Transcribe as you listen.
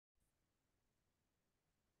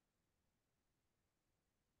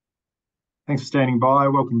Thanks for standing by.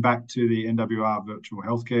 Welcome back to the NWR Virtual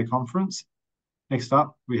Healthcare Conference. Next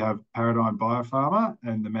up, we have Paradigm Biopharma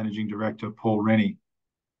and the Managing Director, Paul Rennie.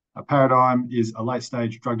 Paradigm is a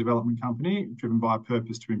late-stage drug development company driven by a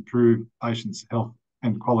purpose to improve patients' health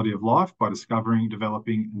and quality of life by discovering,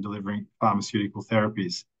 developing, and delivering pharmaceutical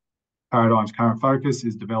therapies. Paradigm's current focus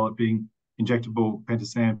is developing injectable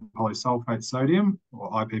pentasand polysulfate sodium, or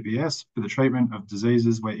iPPS, for the treatment of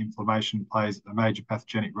diseases where inflammation plays a major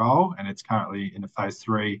pathogenic role, and it's currently in a phase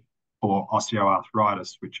 3 for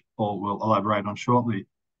osteoarthritis, which Paul will elaborate on shortly.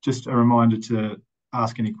 Just a reminder to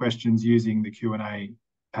ask any questions using the Q&A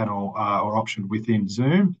panel or option within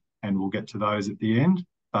Zoom, and we'll get to those at the end.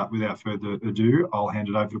 But without further ado, I'll hand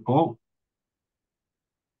it over to Paul.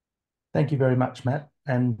 Thank you very much, Matt,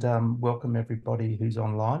 and welcome everybody who's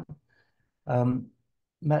online.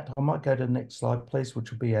 Matt, I might go to the next slide, please,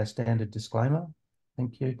 which will be our standard disclaimer.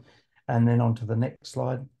 Thank you. And then on to the next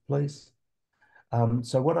slide, please.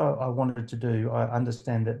 So what I wanted to do, I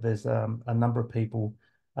understand that there's a number of people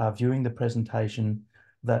viewing the presentation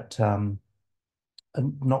that are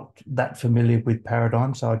not that familiar with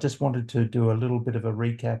Paradigm. So I just wanted to do a little bit of a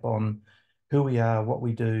recap on who we are, what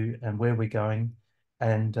we do, and where we're going,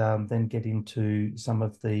 and then get into some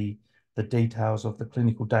of the details of the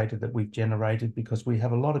clinical data that we've generated, because we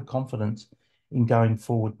have a lot of confidence in going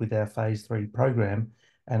forward with our phase 3 program.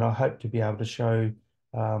 And I hope to be able to show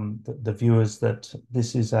the viewers that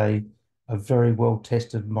this is a very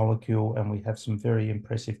well-tested molecule, and we have some very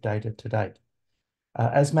impressive data to date.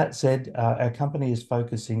 As Matt said, our company is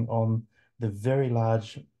focusing on the very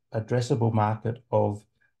large addressable market of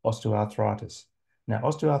osteoarthritis. Now,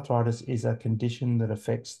 osteoarthritis is a condition that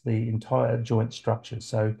affects the entire joint structure.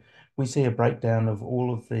 So we see a breakdown of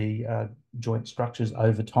all of the joint structures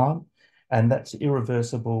over time, and that's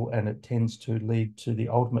irreversible, and it tends to lead to the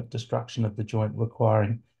ultimate destruction of the joint,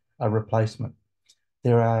 requiring a replacement.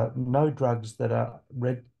 There are no drugs that are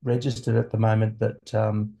registered at the moment that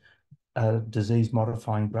are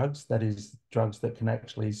disease-modifying drugs, that is, drugs that can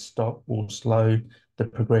actually stop or slow the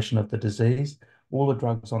progression of the disease. All the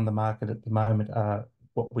drugs on the market at the moment are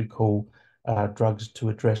what we call drugs to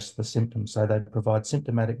address the symptoms. So they provide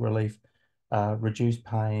symptomatic relief, reduce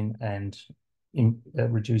pain, and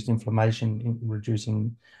reduced inflammation,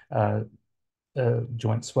 reducing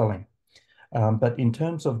joint swelling. But in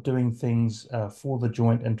terms of doing things for the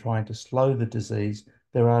joint and trying to slow the disease,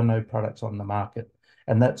 there are no products on the market.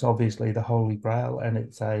 And that's obviously the holy grail, and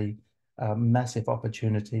it's a massive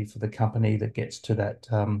opportunity for the company that gets to that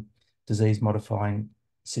disease-modifying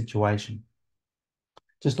situation.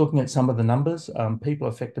 Just looking at some of the numbers, people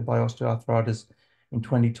affected by osteoarthritis in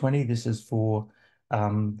 2020, this is for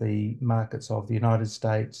the markets of the United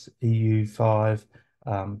States, EU5,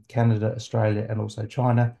 Canada, Australia, and also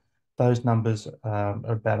China. Those numbers are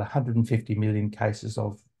about 150 million cases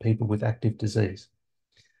of people with active disease.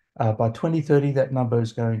 By 2030, that number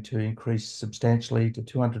is going to increase substantially to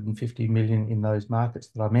 250 million in those markets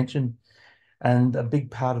that I mentioned. And a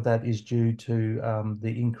big part of that is due to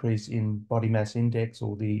the increase in body mass index,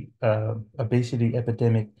 or the obesity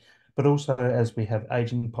epidemic, but also as we have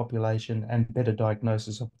aging population and better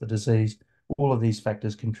diagnosis of the disease. All of these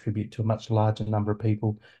factors contribute to a much larger number of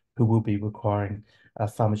people who will be requiring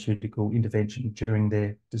pharmaceutical intervention during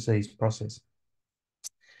their disease process.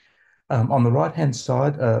 On the right-hand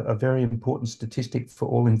side, a very important statistic for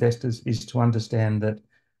all investors is to understand that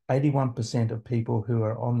 81% of people who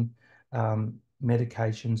are on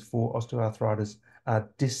medications for osteoarthritis are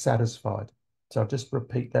dissatisfied. So I'll just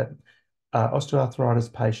repeat that.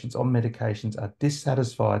 Osteoarthritis patients on medications are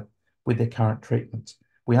dissatisfied with their current treatments.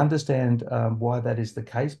 We understand why that is the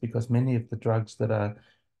case, because many of the drugs that are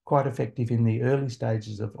quite effective in the early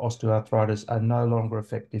stages of osteoarthritis are no longer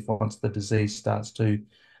effective once the disease starts to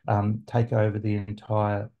take over the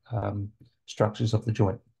entire structures of the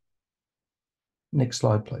joint. Next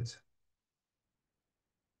slide, please.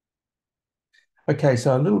 Okay,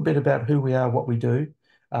 so a little bit about who we are, what we do.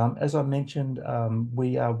 As I mentioned,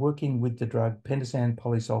 we are working with the drug pentasand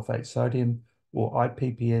polysulfate sodium, or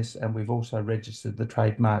iPPS, and we've also registered the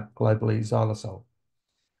trademark globally, xylitol.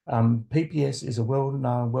 PPS is a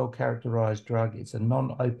well-known, well-characterized drug. It's a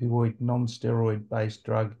non-opioid, non-steroid-based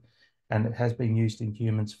drug, and it has been used in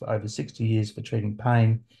humans for over 60 years for treating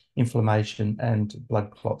pain, inflammation, and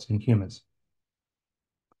blood clots in humans.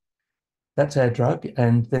 That's our drug.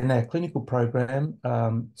 And then our clinical program.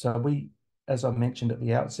 So we, as I mentioned at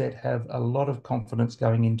the outset, have a lot of confidence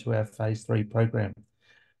going into our phase 3 program.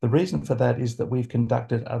 The reason for that is that we've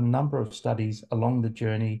conducted a number of studies along the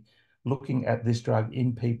journey looking at this drug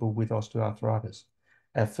in people with osteoarthritis.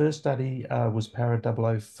 Our first study was Para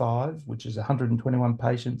 005, which is 121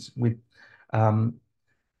 patients with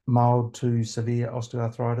mild to severe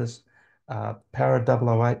osteoarthritis, para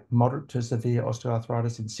 008, moderate to severe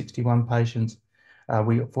osteoarthritis in 61 patients.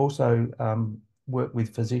 We have also worked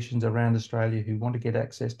with physicians around Australia who want to get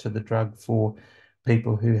access to the drug for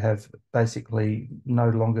people who have basically no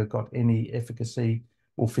longer got any efficacy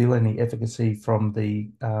or feel any efficacy from the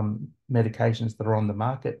medications that are on the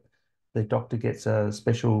market. The doctor gets a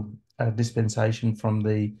special dispensation from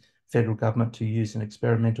the federal government to use an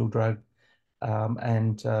experimental drug.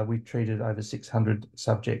 We've treated over 600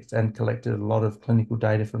 subjects and collected a lot of clinical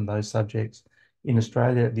data from those subjects. In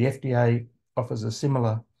Australia, the FDA offers a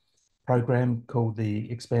similar program called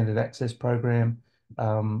the Expanded Access Program.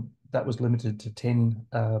 That was limited to 10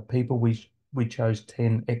 people. We chose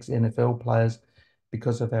 10 ex-NFL players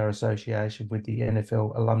because of our association with the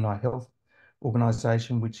NFL Alumni Health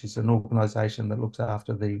Organisation, which is an organisation that looks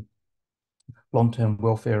after the long-term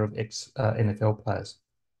welfare of ex-NFL players.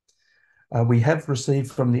 We have received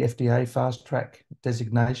from the FDA fast track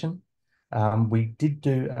designation. We did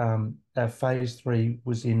do our phase 3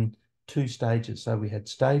 was in 2 stages. So we had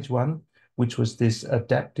stage 1, which was this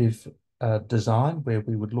adaptive design where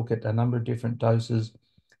we would look at a number of different doses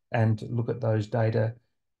and look at those data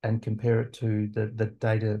and compare it to the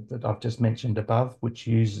data that I've just mentioned above, which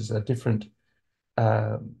uses a different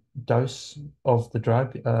dose of the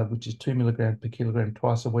drug, which is 2 milligrams per kilogram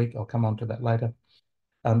twice a week. I'll come on to that later.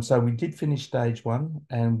 So we did finish stage 1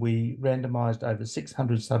 and we randomized over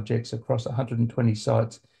 600 subjects across 120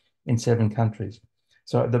 sites in 7 countries.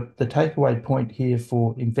 So the takeaway point here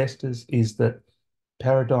for investors is that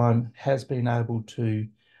Paradigm has been able to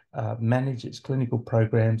manage its clinical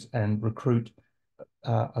programs and recruit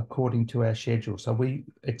according to our schedule. So we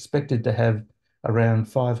expected to have around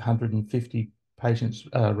 550 patients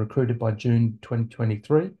recruited by June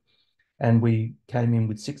 2023. And we came in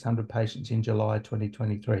with 600 patients in July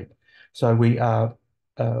 2023. So we are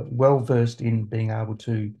well versed in being able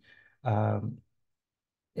to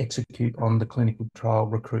execute on the clinical trial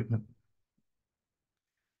recruitment.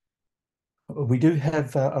 We do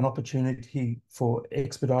have an opportunity for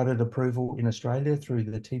expedited approval in Australia through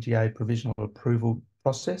the TGA provisional approval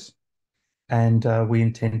process. And we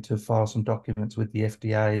intend to file some documents with the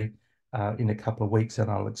FDA in a couple of weeks,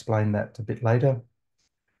 and I'll explain that a bit later.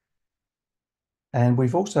 And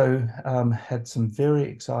we've also had some very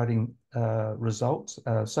exciting results,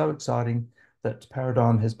 so exciting that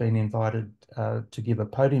Paradigm has been invited to give a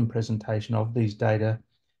podium presentation of these data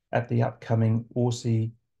at the upcoming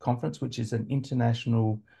ORSI conference, which is an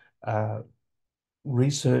international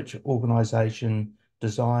research organization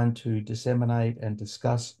designed to disseminate and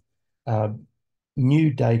discuss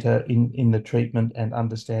new data in the treatment and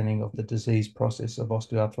understanding of the disease process of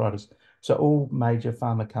osteoarthritis. So all major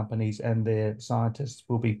pharma companies and their scientists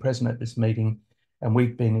will be present at this meeting, and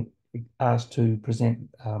we've been asked to present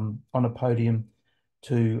on a podium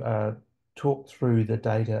to talk through the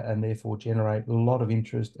data and therefore generate a lot of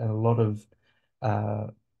interest and a lot of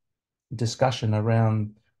discussion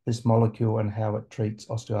around this molecule and how it treats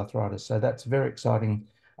osteoarthritis. So that's a very exciting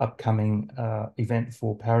upcoming event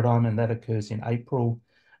for Paradigm, and that occurs in April.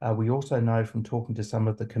 We also know from talking to some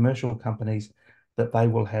of the commercial companies that they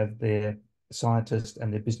will have their scientists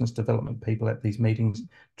and their business development people at these meetings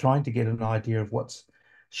trying to get an idea of what's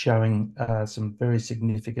showing some very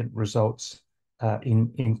significant results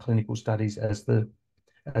in clinical studies as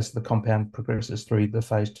the compound progresses through the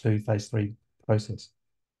phase 2, phase 3 process.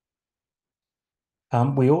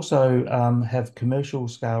 We also have commercial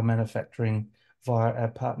scale manufacturing via our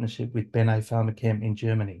partnership with Bene Pharmachem in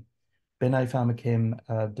Germany. Bene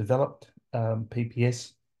Pharmachem developed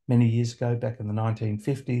PPS many years ago, back in the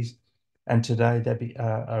 1950s, and today they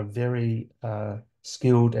are a very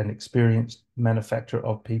skilled and experienced manufacturer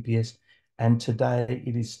of PPS, and today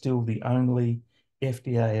it is still the only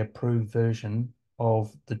FDA-approved version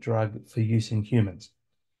of the drug for use in humans.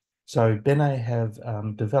 So Bene have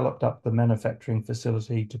developed up the manufacturing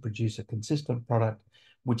facility to produce a consistent product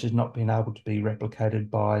which has not been able to be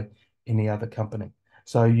replicated by any other company.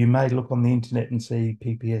 So you may look on the internet and see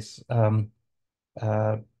PPS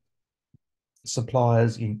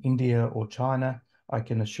suppliers in India or China. I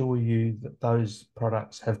can assure you that those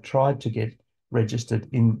products have tried to get registered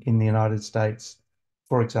in the United States,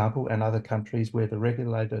 for example, and other countries where the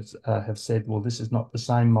regulators have said, well, this is not the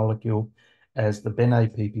same molecule as the Bene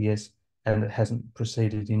PPS, and it hasn't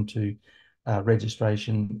proceeded into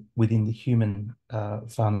registration within the human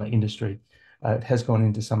pharma industry. It has gone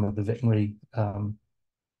into some of the veterinary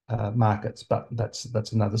markets, but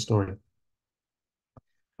that's another story.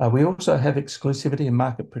 We also have exclusivity and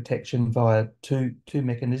market protection via two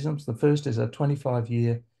mechanisms. The first is a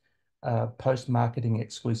 25-year post-marketing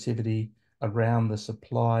exclusivity around the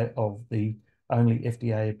supply of the only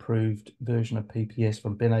FDA-approved version of PPS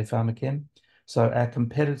from Bene Pharmachem. So our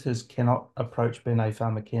competitors cannot approach Bene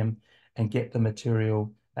Pharmachem and get the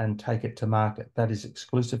material and take it to market. That is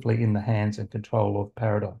exclusively in the hands and control of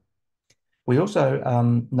Paradigm. We also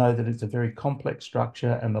know that it's a very complex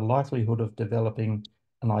structure, and the likelihood of developing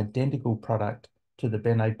an identical product to the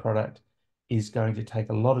Bene product is going to take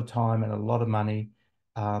a lot of time and a lot of money,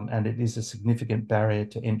 and it is a significant barrier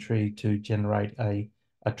to entry to generate a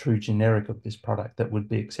true generic of this product that would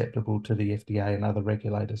be acceptable to the FDA and other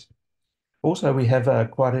regulators. Also, we have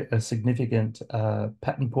quite a significant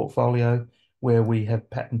patent portfolio where we have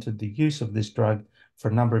patented the use of this drug for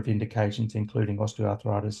a number of indications, including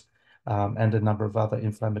osteoarthritis and a number of other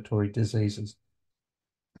inflammatory diseases.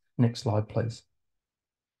 Next slide, please.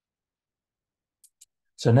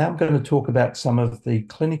 So now I'm going to talk about some of the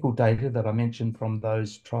clinical data that I mentioned from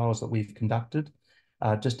those trials that we've conducted,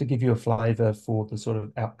 just to give you a flavour for the sort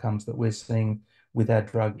of outcomes that we're seeing with our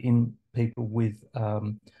drug in people with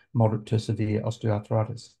moderate to severe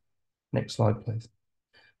osteoarthritis. Next slide, please.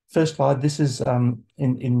 First slide, this is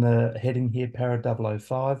in the heading here,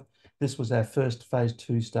 Para-005. This was our first phase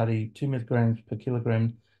 2 study, 2 milligrams per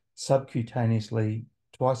kilogram subcutaneously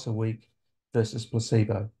twice a week versus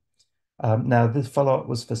placebo. Now, this follow-up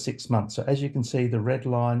was for 6 months. So as you can see, the red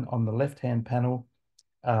line on the left-hand panel,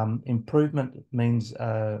 improvement means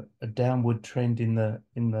a downward trend in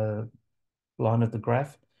the line of the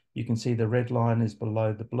graph. You can see the red line is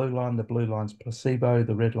below the blue line. The blue line's placebo.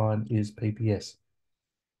 The red line is PPS.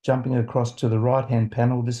 Jumping across to the right-hand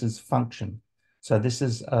panel, this is function. So this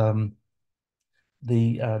is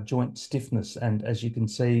the joint stiffness. And as you can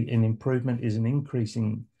see, an improvement is an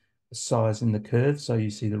increasing size in the curve. So you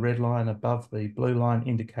see the red line above the blue line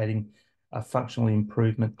indicating a functional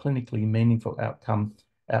improvement, clinically meaningful outcome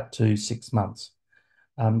out to 6 months.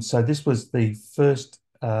 So this was the first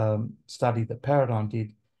study that Paradigm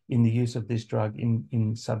did in the use of this drug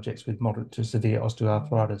in subjects with moderate to severe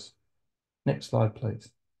osteoarthritis. Next slide, please.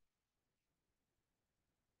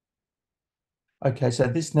 Okay, so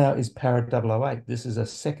this now is Para-008. This is a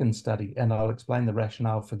second study, and I'll explain the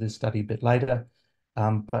rationale for this study a bit later.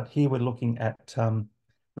 But here we're looking at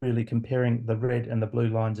really comparing the red and the blue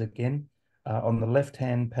lines again. On the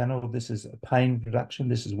left-hand panel, this is pain reduction.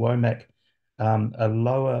 This is WOMAC. A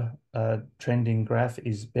lower trending graph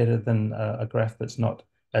is better than a graph that's not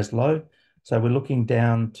as low. So we're looking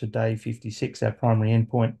down to day 56, our primary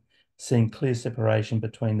endpoint, seeing clear separation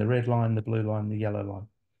between the red line, the blue line, the yellow line.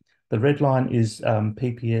 The red line is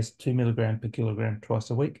PPS 2 milligram per kilogram twice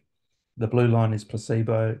a week. The blue line is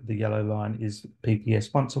placebo. The yellow line is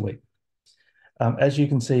PPS once a week. As you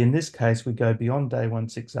can see, in this case, we go beyond day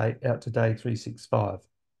 168 out to day 365.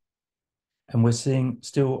 And we're seeing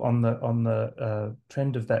still on the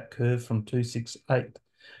trend of that curve from 268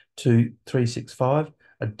 to 365,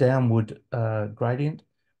 a downward gradient,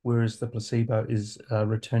 whereas the placebo is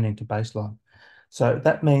returning to baseline. So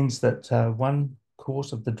that means that one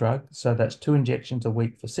course of the drug, so that's 2 injections a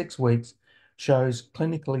week for 6 weeks, shows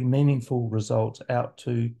clinically meaningful results out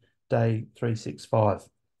to day 365.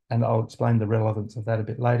 And I'll explain the relevance of that a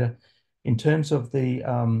bit later. In terms of the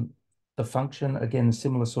function, again,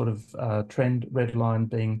 similar sort of trend, red line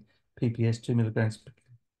being PPS 2 milligrams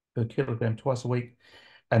per kilogram twice a week,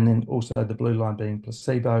 and then also the blue line being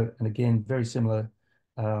placebo. And again, very similar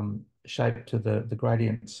shape to the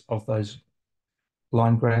gradients of those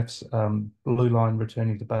line graphs, blue line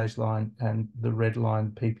returning to baseline and the red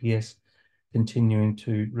line PPS continuing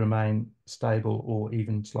to remain stable or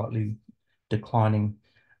even slightly declining,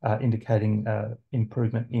 indicating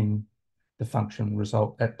improvement in the function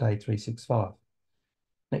result at day 365.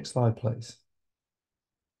 Next slide, please.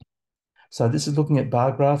 So this is looking at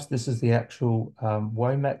bar graphs. This is the actual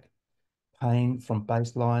WOMAC pain from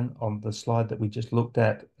baseline on the slide that we just looked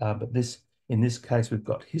at. But in this case, we've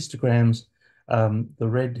got histograms. The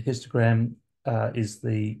red histogram is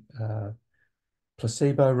the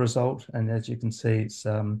placebo result. And as you can see, it's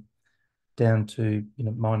down to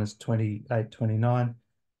minus 28, 29.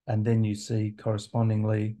 And then you see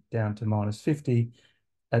correspondingly down to minus 50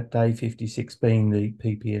 at day 56 being the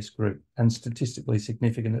PPS group, and statistically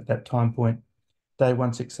significant at that time point, day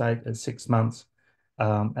 168 at 6 months,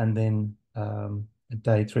 and then at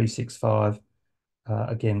day 365,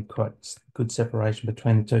 again, quite good separation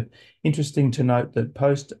between the two. Interesting to note that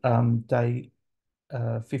post day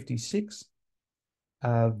 56,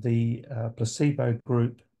 the placebo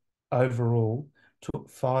group overall took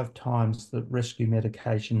 5 times the rescue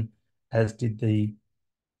medication as did the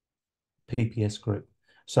PPS group.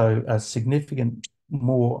 So a significant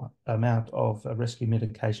more amount of rescue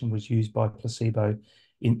medication was used by placebo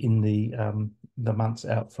in the months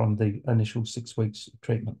out from the initial 6 weeks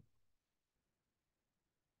treatment.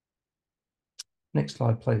 Next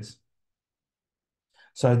slide, please.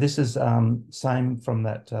 So this is same from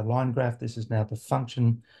that line graph. This is now the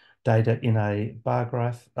function data in a bar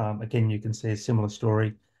graph. Again, you can see a similar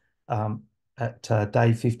story at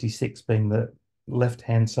day 56 being the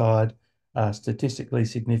left-hand side, statistically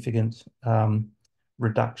significant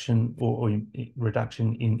reduction or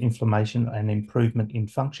reduction in inflammation and improvement in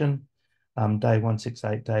function, day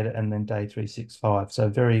 168 data, and then day 365. So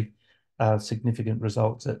very significant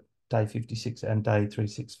results at day 56 and day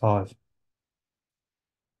 365.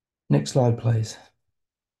 Next slide, please.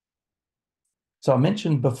 So I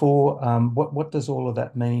mentioned before, what does all of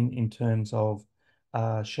that mean in terms of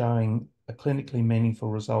showing a clinically meaningful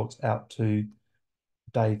results out to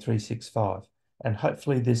day 365? And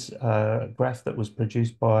hopefully this graph that was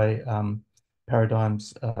produced by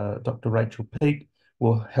Paradigm's Dr. Rachel Peake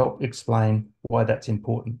will help explain why that's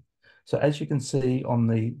important. So as you can see on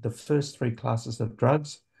the first three classes of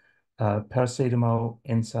drugs, paracetamol,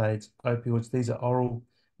 NSAIDs, opioids, these are oral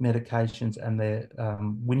medications, and their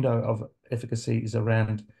window of efficacy is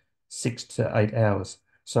around 6 to 8 hours.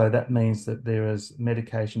 So that means that there is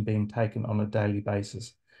medication being taken on a daily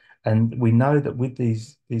basis. And we know that with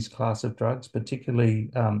these class of drugs, particularly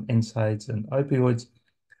NSAIDs and opioids,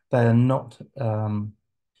 they are not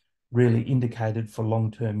really indicated for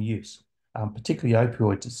long-term use. Particularly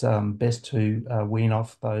opioids, it's best to wean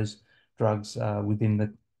off those drugs within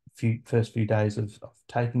the first few days of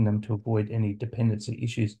taking them to avoid any dependency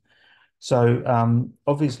issues. So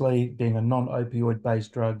obviously being a non-opioid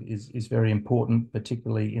based drug is very important,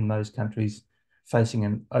 particularly in those countries facing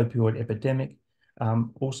an opioid epidemic.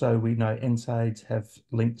 Also, we know NSAIDs have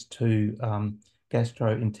links to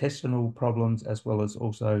gastrointestinal problems as well as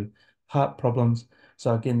also heart problems.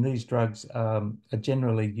 So again, these drugs are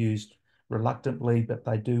generally used reluctantly, but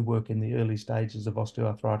they do work in the early stages of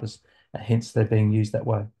osteoarthritis, hence they're being used that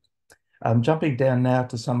way. Jumping down now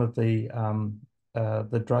to some of the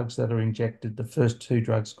drugs that are injected, the first two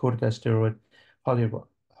drugs, corticosteroid,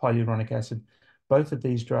 hyaluronic acid, both of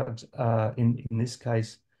these drugs are, in this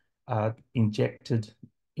case, are injected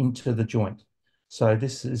into the joint. So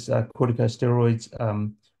this is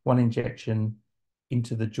corticosteroids, one injection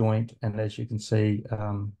into the joint, and as you can see,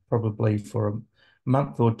 probably for a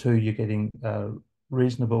month or two, you're getting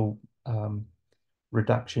reasonable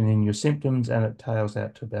reduction in your symptoms, and it tails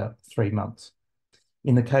out to about 3 months.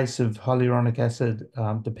 In the case of hyaluronic acid,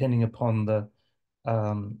 depending upon the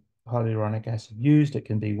hyaluronic acid used, it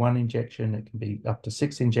can be 1 injection, it can be up to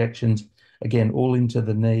 6 injections, again, all into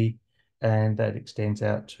the knee, and that extends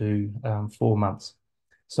out to 4 months.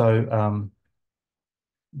 So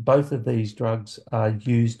both of these drugs are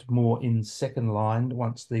used more in second line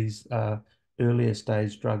once these earlier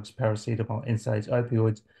stage drugs, paracetamol, NSAIDs,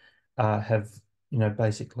 opioids, have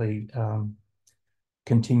basically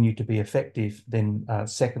continue to be effective, then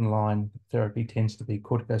second line therapy tends to be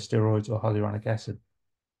corticosteroids or hyaluronic acid.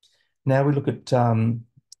 Now we look at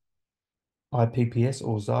iPPS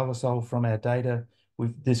or xylitol from our data.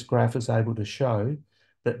 This graph is able to show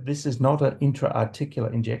that this is not an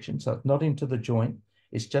intra-articular injection, so it's not into the joint,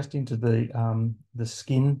 it's just into the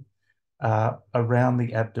skin around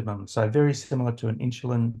the abdomen. So very similar to an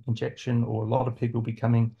insulin injection, or a lot of people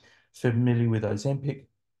becoming familiar with Ozempic.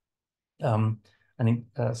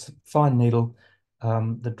 A fine needle,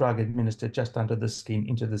 the drug administered just under the skin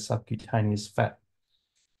into the subcutaneous fat.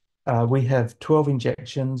 We have 12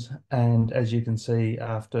 injections, and as you can see,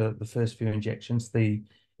 after the first few injections, the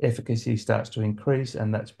efficacy starts to increase,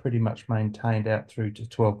 and that's pretty much maintained out through to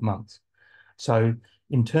 12 months. So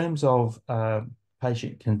in terms of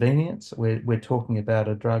patient convenience, we're talking about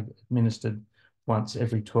a drug administered once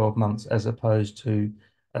every 12 months, as opposed to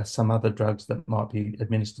some other drugs that might be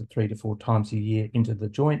administered 3 to 4 times a year into the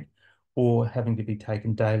joint, or having to be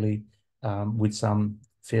taken daily with some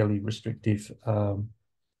fairly restrictive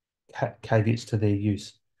caveats to their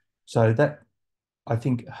use. So that, I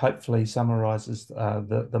think, hopefully summarizes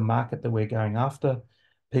the market that we're going after.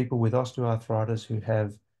 People with osteoarthritis who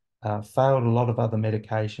have failed a lot of other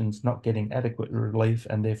medications, not getting adequate relief,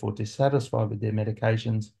 and therefore dissatisfied with their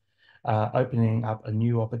medications, opening up a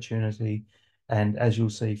new opportunity. And as you'll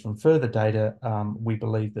see from further data, we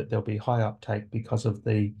believe that there'll be high uptake because of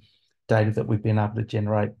the data that we've been able to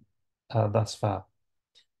generate thus far.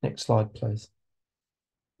 Next slide, please.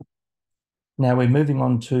 Now we're moving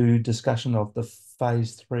on to discussion of the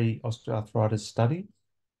phase 3 osteoarthritis study.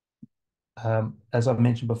 As I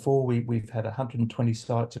mentioned before, we've had 120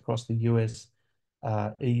 sites across the US,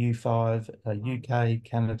 EU5, UK,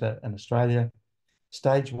 Canada, and Australia.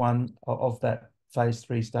 Stage 1 of that phase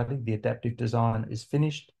 3 study, the adaptive design, is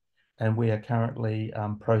finished, and we are currently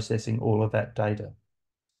processing all of that data.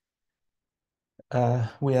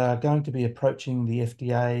 We are going to be approaching the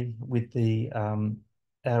FDA with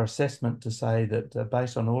our assessment to say that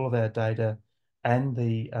based on all of our data and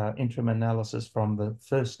the interim analysis from the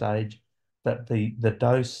first stage, that the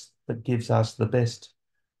dose that gives us the best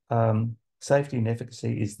safety and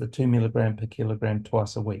efficacy is the 2 milligram per kilogram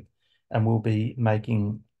twice a week. And we'll be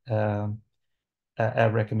making our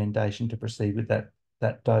recommendation to proceed with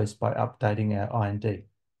that dose by updating our IND.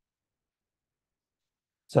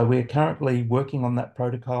 So we're currently working on that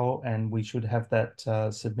protocol, and we should have that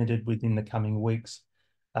submitted within the coming weeks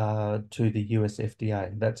to the US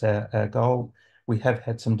FDA. That's our goal. We have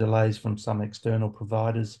had some delays from some external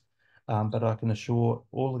providers, but I can assure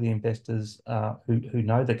all of the investors who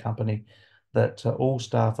know the company that all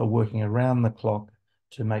staff are working around the clock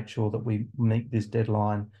to make sure that we meet this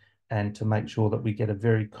deadline and to make sure that we get a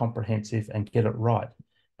very comprehensive and get it right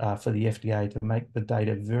for the FDA to make the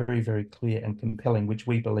data very, very clear and compelling, which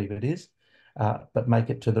we believe it is, but make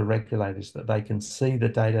it to the regulators that they can see the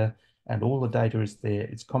data, and all the data is there.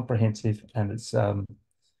 It's comprehensive, and it's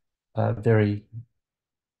very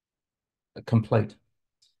complete.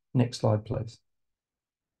 Next slide, please.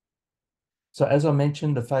 So as I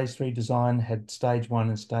mentioned, the phase 3 design had stage 1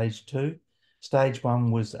 and stage 2. Stage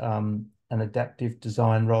 1 was an adaptive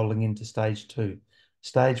design rolling into stage 2.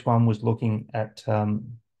 Stage 1 was looking at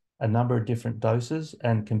a number of different doses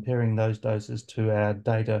and comparing those doses to our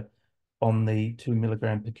data on the 2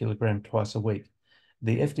 milligram per kilogram twice a week.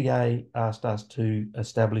 The FDA asked us to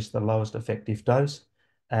establish the lowest effective dose,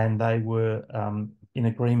 and they were in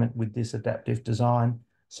agreement with this adaptive design.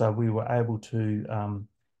 So we were able to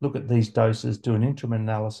look at these doses, do an interim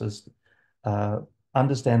analysis,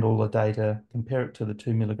 understand all the data, compare it to the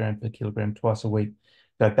 2 milligram per kilogram twice a week,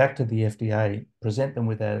 go back to the FDA, present them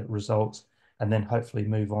with our results, and then hopefully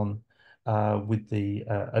move on with the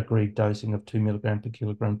agreed dosing of 2 milligram per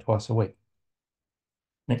kilogram twice a week.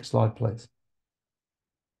 Next slide, please.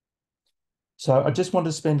 So I just want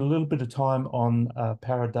to spend a little bit of time on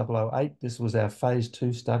Para-008. This was our phase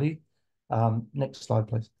 2 study. Next slide,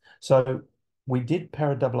 please. So we did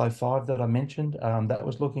Para-005 that I mentioned. That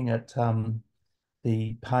was looking at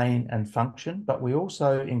the pain and function, but we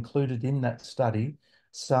also included in that study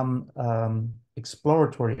some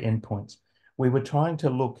exploratory endpoints. We were trying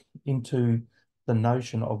to look into the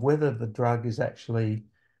notion of whether the drug is actually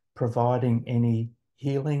providing any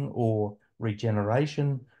healing or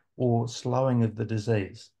regeneration or slowing of the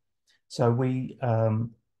disease. So we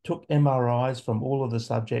took MRIs from all of the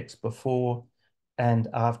subjects before and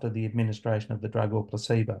after the administration of the drug or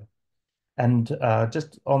placebo. And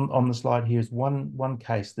just on the slide here is one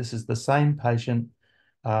case. This is the same patient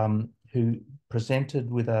who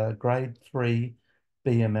presented with a grade 3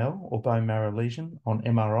 BML or bone marrow lesion on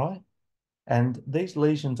MRI. And these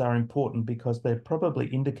lesions are important because they're probably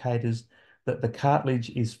indicators that the cartilage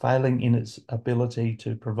is failing in its ability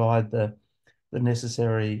to provide the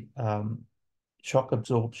necessary shock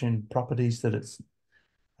absorption properties that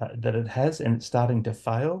it has, and it's starting to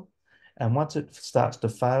fail. And once it starts to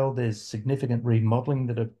fail, there's significant remodeling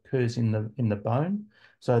that occurs in the bone.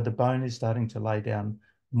 So the bone is starting to lay down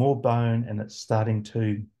more bone, and it's starting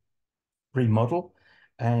to remodel.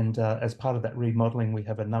 And as part of that remodeling, we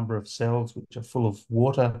have a number of cells which are full of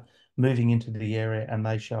water moving into the area, and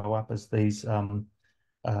they show up as these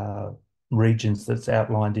regions that's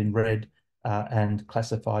outlined in red and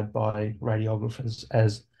classified by radiographers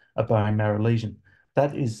as a bone marrow lesion.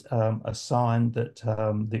 That is a sign that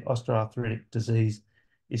the osteoarthritic disease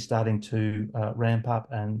is starting to ramp up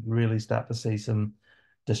and really start to see some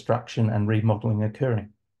destruction and remodeling occurring.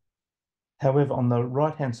 However, on the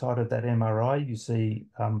right-hand side of that MRI, you see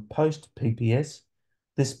post-PPS,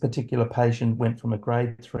 this particular patient went from a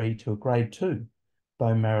grade 3 to a grade 2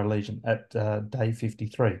 bone marrow lesion at day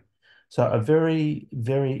 53. So a very,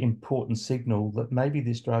 very important signal that maybe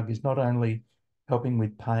this drug is not only helping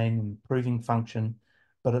with pain, improving function,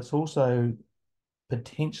 but it's also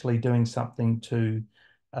potentially doing something to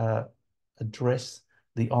address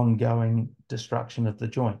the ongoing destruction of the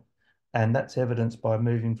joint. And that's evidenced by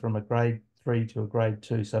moving from a grade 3 to a grade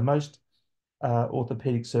 2. So most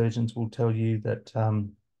orthopedic surgeons will tell you that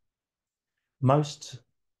most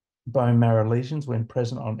bone marrow lesions, when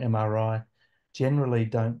present on MRI, generally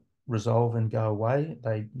don't resolve and go away.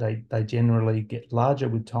 They generally get larger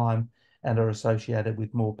with time and are associated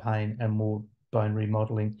with more pain and more bone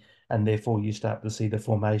remodeling, and therefore you start to see the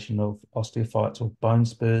formation of osteophytes or bone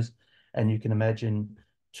spurs. And you can imagine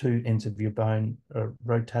two ends of your bone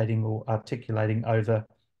rotating or articulating over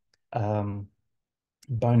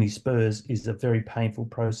bony spurs is a very painful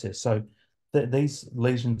process. So these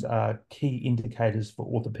lesions are key indicators for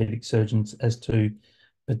orthopedic surgeons as to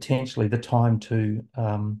potentially the time to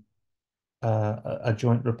a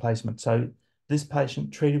joint replacement. So this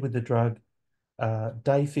patient treated with the drug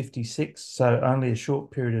day 56, so only a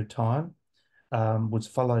short period of time, was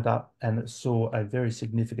followed up, and it saw a very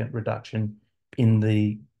significant reduction in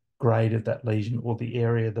the grade of that lesion, or the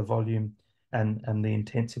area, the volume, and the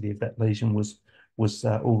intensity of that lesion was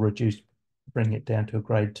all reduced, bringing it down to a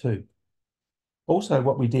grade 2. Also,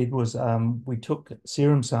 what we did was we took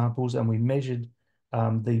serum samples and we measured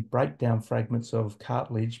the breakdown fragments of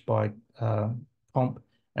cartilage by COMP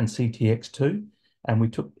and CTX2. And we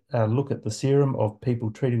took a look at the serum of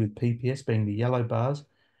people treated with PPS, being the yellow bars.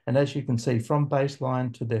 And as you can see, from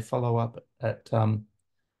baseline to their follow-up at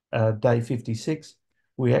day 56,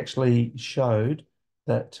 we actually showed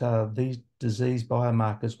that these disease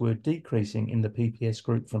biomarkers were decreasing in the PPS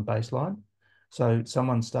group from baseline. So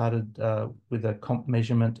someone started with a comp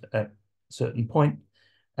measurement at a certain point,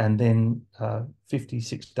 and then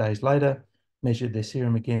 56 days later, measured their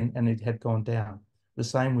serum again, and it had gone down. The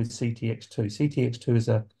same with CTX2. CTX2 is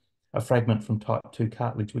a fragment from type 2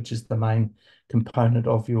 cartilage, which is the main component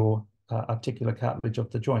of your articular cartilage of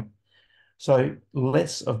the joint. So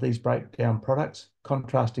less of these breakdown products,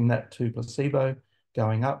 contrasting that to placebo,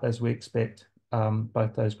 going up as we expect,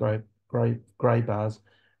 both those grey bars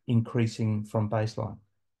increasing from baseline.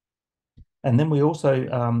 And then we also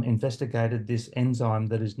investigated this enzyme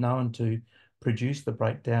that is known to produce the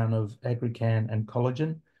breakdown of aggrecan and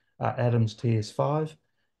collagen, Adams TS5.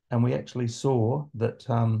 And we actually saw that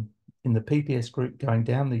in the PPS group going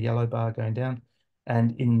down, the yellow bar going down,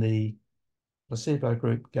 and in the placebo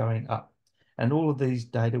group going up. And all of these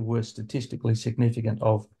data were statistically significant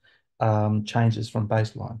of changes from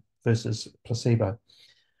baseline versus placebo.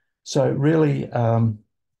 So it really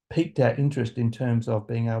piqued our interest in terms of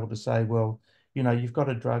being able to say, well, you know, you've got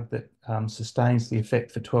a drug that sustains the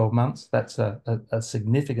effect for 12 months. That's a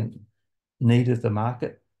significant need of the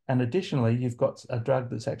market. And additionally, you've got a drug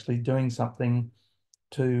that's actually doing something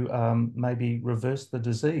to maybe reverse the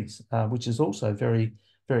disease, which is also very,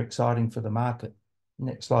 very exciting for the market.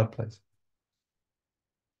 Next slide, please.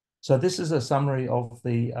 So this is a summary of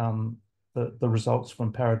the results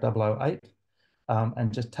from Para-008.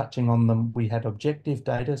 And just touching on them, we had objective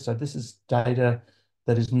data. So this is data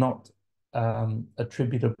that is not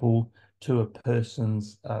attributable to a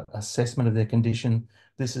person's assessment of their condition.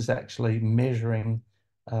 This is actually measuring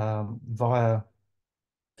via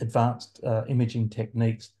advanced imaging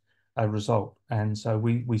techniques a result. And so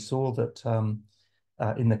we saw that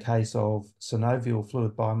in the case of synovial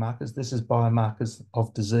fluid biomarkers, this is biomarkers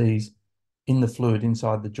of disease in the fluid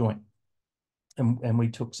inside the joint. And we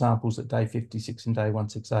took samples at day 56 and day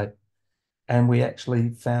 168. And we actually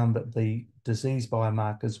found that the disease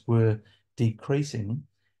biomarkers were decreasing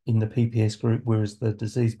in the PPS group, whereas the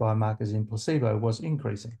disease biomarkers in placebo was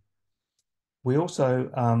increasing. We also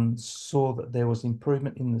saw that there was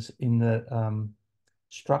improvement in the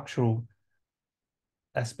structural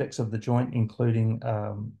aspects of the joint, including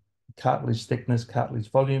cartilage thickness, cartilage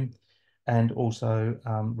volume, and also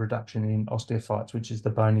reduction in osteophytes, which is the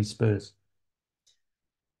bony spurs.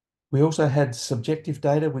 We also had subjective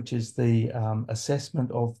data, which is the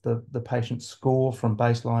assessment of the patient's score from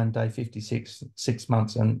baseline day 56, 6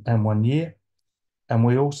 months and 1 year. And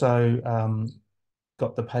we also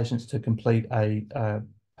got the patients to complete a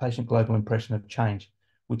patient global impression of change,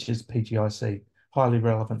 which is PGIC, highly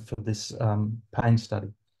relevant for this pain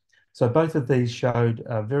study. So both of these showed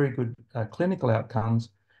very good clinical outcomes,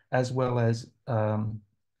 as well as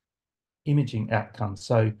imaging outcomes,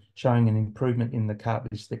 so showing an improvement in the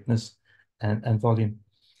cartilage thickness and volume.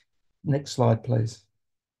 Next slide, please.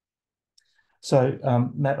 So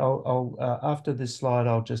Matt, I'll after this slide,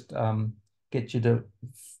 I'll just get you to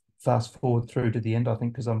fast forward through to the end, I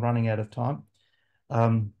think, because I'm running out of time.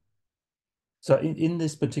 So in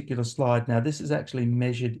this particular slide, now this is actually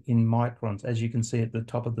measured in microns, as you can see at the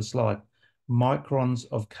top of the slide, microns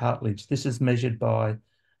of cartilage. This is measured by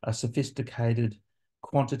a sophisticated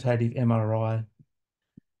quantitative MRI.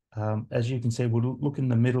 As you can see, we'll look in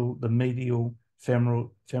the middle, the medial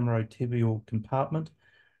femorotibial compartment.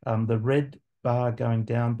 The red bar going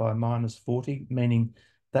down by -40, meaning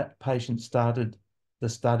that patient started the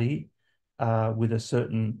study with a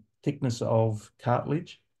certain thickness of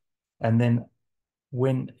cartilage, and then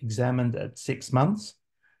when examined at 6 months,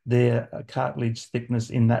 their cartilage thickness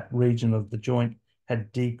in that region of the joint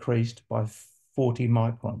had decreased by 40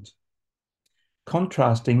 microns.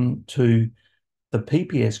 Contrasting to the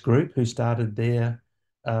PPS group, who started their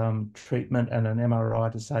treatment and an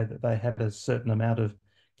MRI to say that they had a certain amount of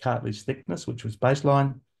cartilage thickness, which was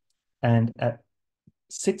baseline. And at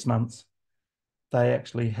 6 months, they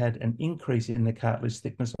actually had an increase in the cartilage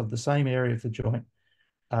thickness of the same area of the joint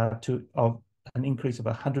of an increase of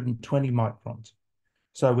 120 microns.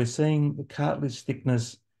 So we're seeing the cartilage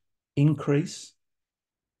thickness increase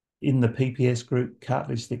in the PPS group,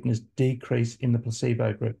 cartilage thickness decrease in the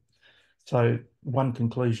placebo group. So one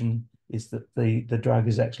conclusion is that the drug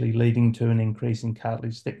is actually leading to an increase in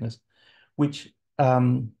cartilage thickness, which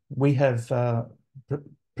we have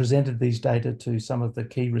presented these data to some of the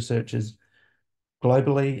key researchers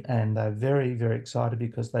globally, and they're very, very excited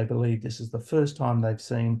because they believe this is the first time they've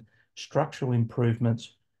seen structural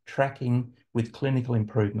improvements tracking with clinical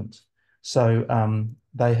improvements. So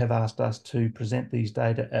they have asked us to present these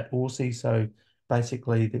data at ORSI. So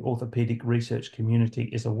basically, the orthopedic research community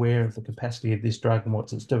is aware of the capacity of this drug and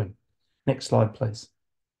what it's doing. Next slide, please.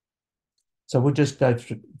 So we'll just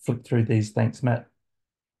flick through these. Thanks, Matt.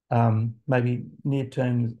 Maybe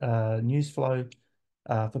near-term news flow.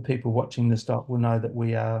 For people watching this doc will know that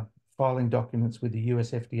we are filing documents with the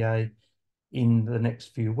US FDA in the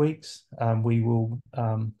next few weeks. We will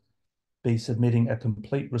be submitting a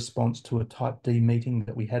complete response to a Type D meeting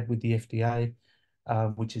that we had with the FDA,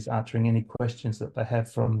 which is answering any questions that they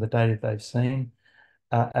have from the data they've seen.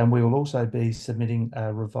 And we will also be submitting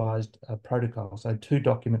a revised protocol. So 2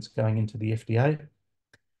 documents going into the FDA.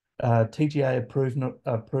 TGA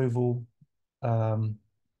approval,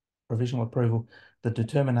 provisional approval, the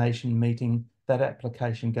determination meeting, that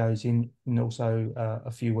application goes in also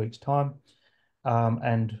a few weeks' time.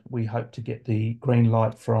 And we hope to get the green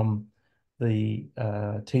light from the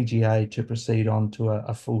TGA to proceed on to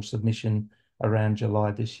a full submission around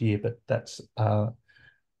July this year, but that's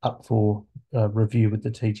up for review with the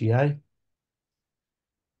TGA.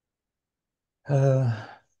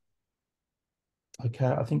 Okay,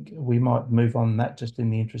 I think we might move on that just in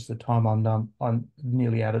the interest of time. I'm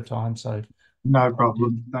nearly out of time, so No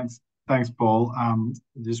problem. Thanks, Paul.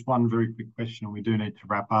 Just one very quick question, and we do need to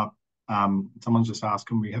wrap up. Someone's just asked,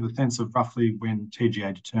 can we have a sense of roughly when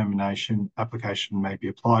TGA determination application may be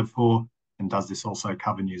applied for, and does this also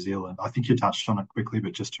cover New Zealand? I think you touched on it quickly,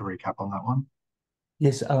 but just to recap on that one.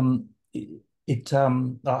 Yes, I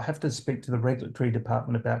have to speak to the regulatory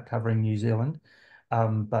department about covering New Zealand,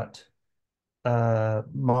 but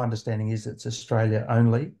my understanding is it's Australia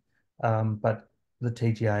only, but the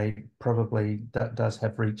TGA probably does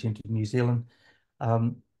have reach into New Zealand.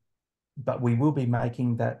 But we will be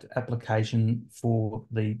making that application for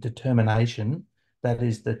the determination. That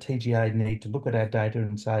is, the TGA need to look at our data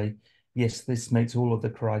and say, yes, this meets all of the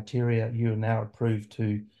criteria. You are now approved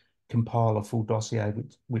to compile a full dossier,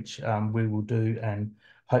 which we will do, and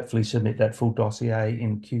hopefully submit that full dossier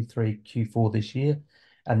in Q3, Q4 this year.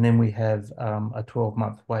 And then we have a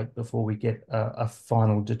 12-month wait before we get a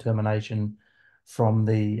final determination from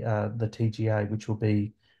the TGA, which will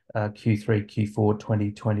be Q3, Q4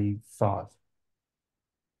 2025.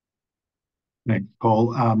 Thanks,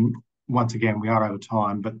 Paul. Once again, we are out of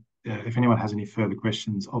time, but if anyone has any further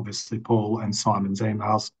questions, obviously Paul and Simon's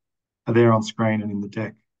emails are there on screen and in the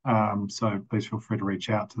deck. So please feel free to reach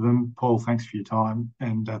out to them. Paul, thanks for your time,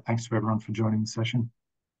 and thanks to everyone for joining the session.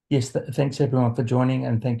 Yes, thanks everyone for joining,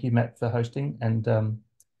 and thank you, Matt, for hosting. And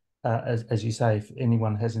as you say, if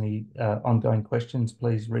anyone has any ongoing questions,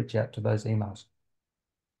 please reach out to those emails.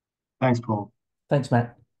 Thanks, Paul. Thanks,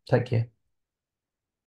 Matt. Take care.